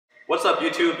What's up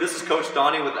YouTube? This is Coach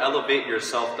Donny with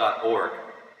ElevateYourself.org.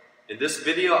 In this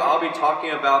video, I'll be talking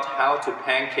about how to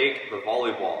pancake the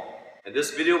volleyball. And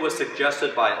this video was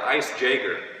suggested by Ice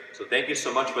Jager, so thank you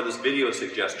so much for this video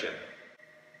suggestion.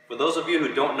 For those of you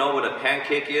who don't know what a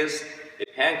pancake is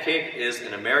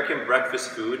an American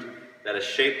breakfast food that is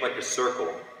shaped like a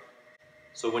circle.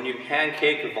 So when you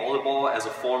pancake the volleyball as a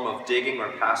form of digging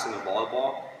or passing the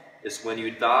volleyball, it's when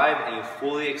you dive and you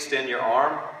fully extend your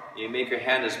arm, you make your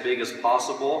hand as big as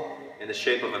possible in the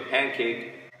shape of a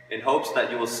pancake in hopes that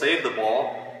you will save the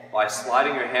ball by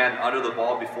sliding your hand under the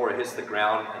ball before it hits the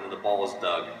ground and then the ball is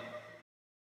dug.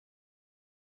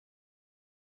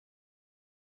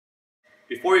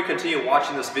 Before you continue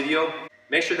watching this video,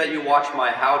 make sure that you watch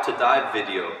my How to Dive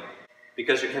video,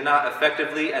 because you cannot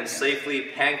effectively and safely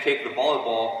pancake the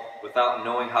volleyball without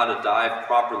knowing how to dive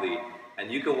properly,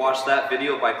 and you can watch that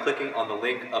video by clicking on the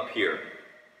link up here.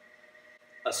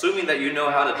 Assuming that you know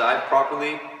how to dive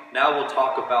properly, now we'll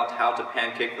talk about how to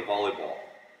pancake the volleyball.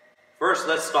 First,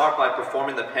 let's start by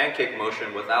performing the pancake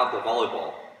motion without the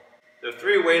volleyball. There are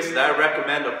three ways that I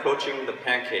recommend approaching the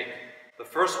pancake. The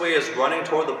first way is running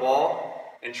toward the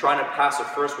ball and trying to pass it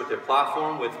first with your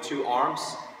platform with two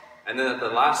arms, and then at the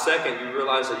last second you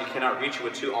realize that you cannot reach it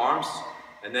with two arms,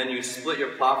 and then you split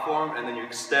your platform and then you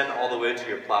extend all the way to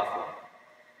your platform.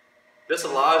 This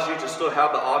allows you to still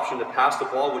have the option to pass the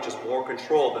ball, which is more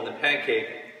controlled than the pancake,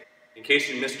 in case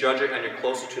you misjudge it and you're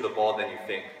closer to the ball than you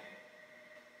think.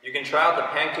 You can try out the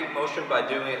pancake motion by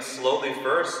doing it slowly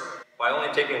first, by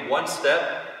only taking one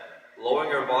step, lowering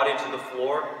your body to the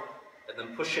floor, and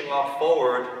then pushing off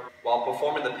forward while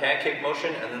performing the pancake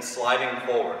motion and then sliding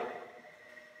forward.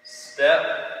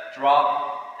 Step,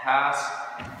 drop, pass,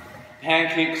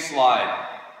 pancake, slide.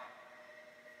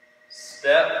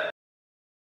 Step,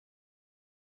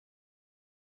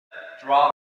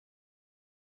 drop,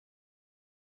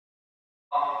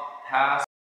 pass,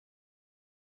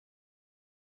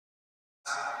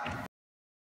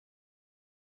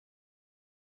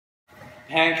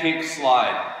 pancake,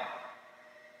 slide.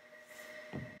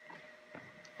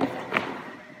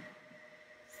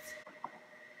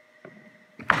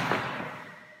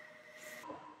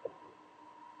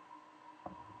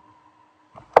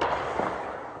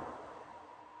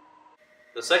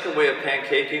 The second way of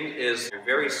pancaking is you're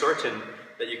very certain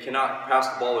that you cannot pass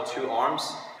the ball with two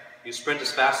arms. You sprint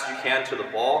as fast as you can to the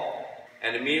ball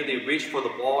and immediately reach for the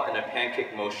ball in a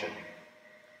pancake motion.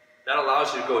 That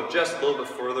allows you to go just a little bit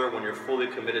further when you're fully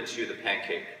committed to the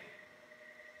pancake.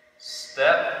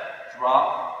 Step,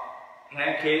 drop,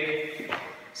 pancake,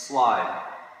 slide.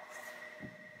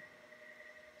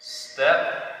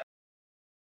 Step,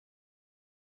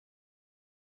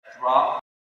 drop,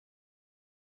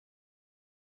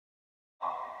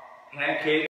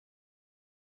 pancake,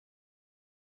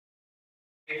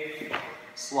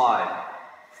 slide.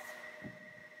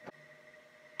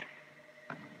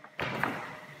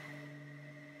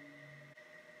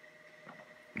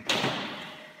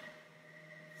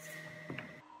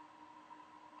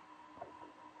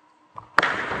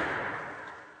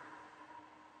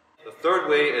 The third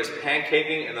way is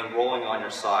pancaking and then rolling on your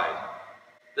side.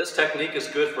 This technique is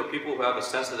good for people who have a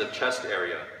sensitive chest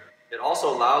area. It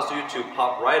also allows you to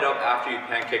pop right up after you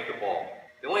pancake the ball.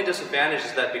 The only disadvantage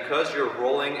is that because you're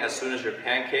rolling as soon as you're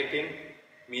pancaking,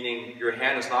 meaning your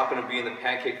hand is not going to be in the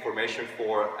pancake formation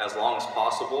for as long as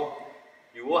possible,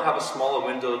 you will have a smaller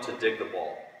window to dig the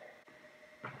ball.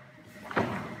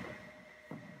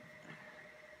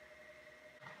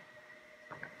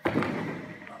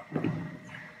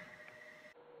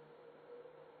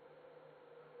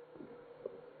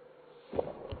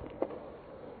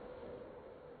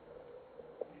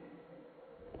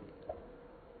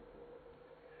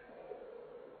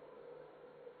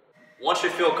 Once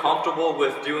you feel comfortable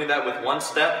with doing that with one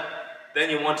step, then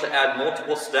you want to add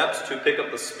multiple steps to pick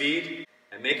up the speed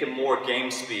and make it more game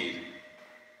speed.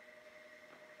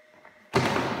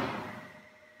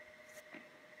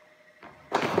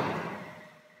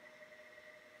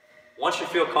 Once you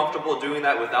feel comfortable doing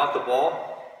that without the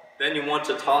ball, then you want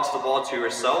to toss the ball to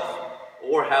yourself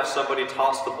or have somebody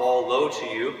toss the ball low to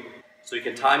you so you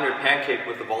can time your pancake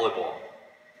with the volleyball.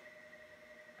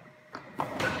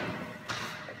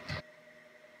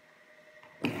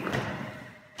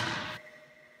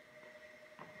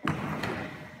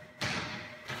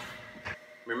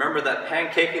 Remember that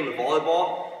pancaking the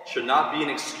volleyball should not be an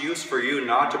excuse for you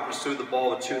not to pursue the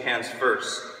ball with two hands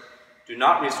first. Do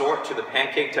not resort to the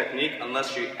pancake technique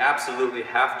unless you absolutely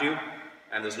have to,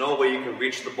 and there's no way you can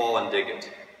reach the ball and dig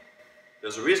it.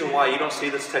 There's a reason why you don't see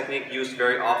this technique used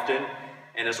very often,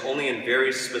 and it's only in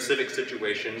very specific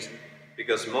situations,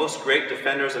 because most great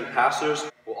defenders and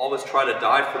passers will always try to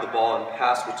dive for the ball and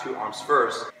pass with 2 arms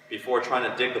first before trying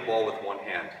to dig the ball with 1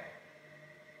 hand.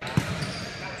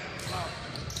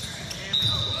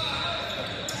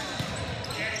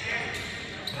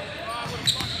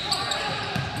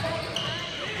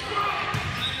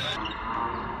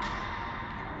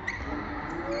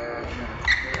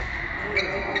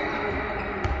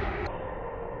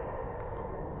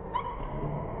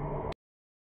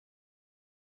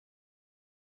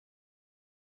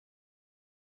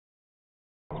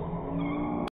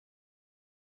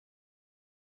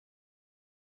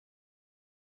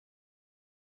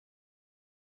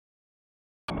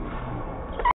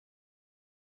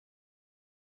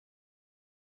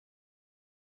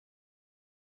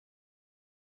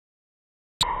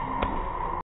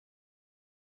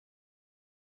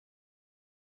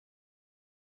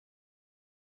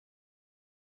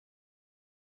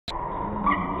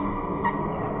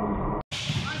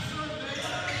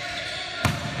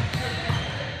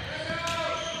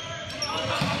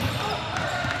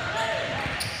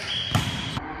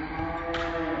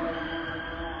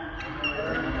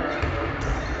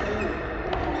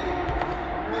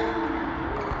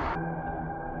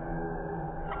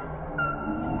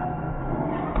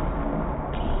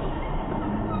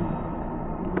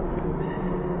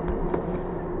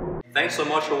 Thanks so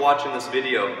much for watching this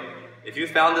video. If you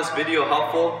found this video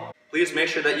helpful, please make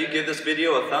sure that you give this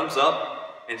video a thumbs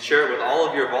up and share it with all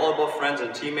of your volleyball friends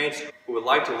and teammates who would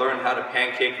like to learn how to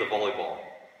pancake the volleyball.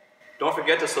 Don't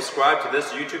forget to subscribe to this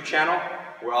YouTube channel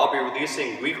where I'll be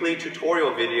releasing weekly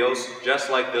tutorial videos just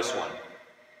like this one.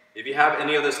 If you have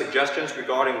any other suggestions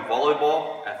regarding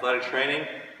volleyball, athletic training,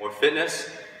 or fitness,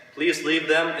 please leave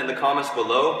them in the comments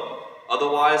below.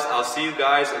 Otherwise, I'll see you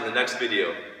guys in the next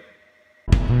video.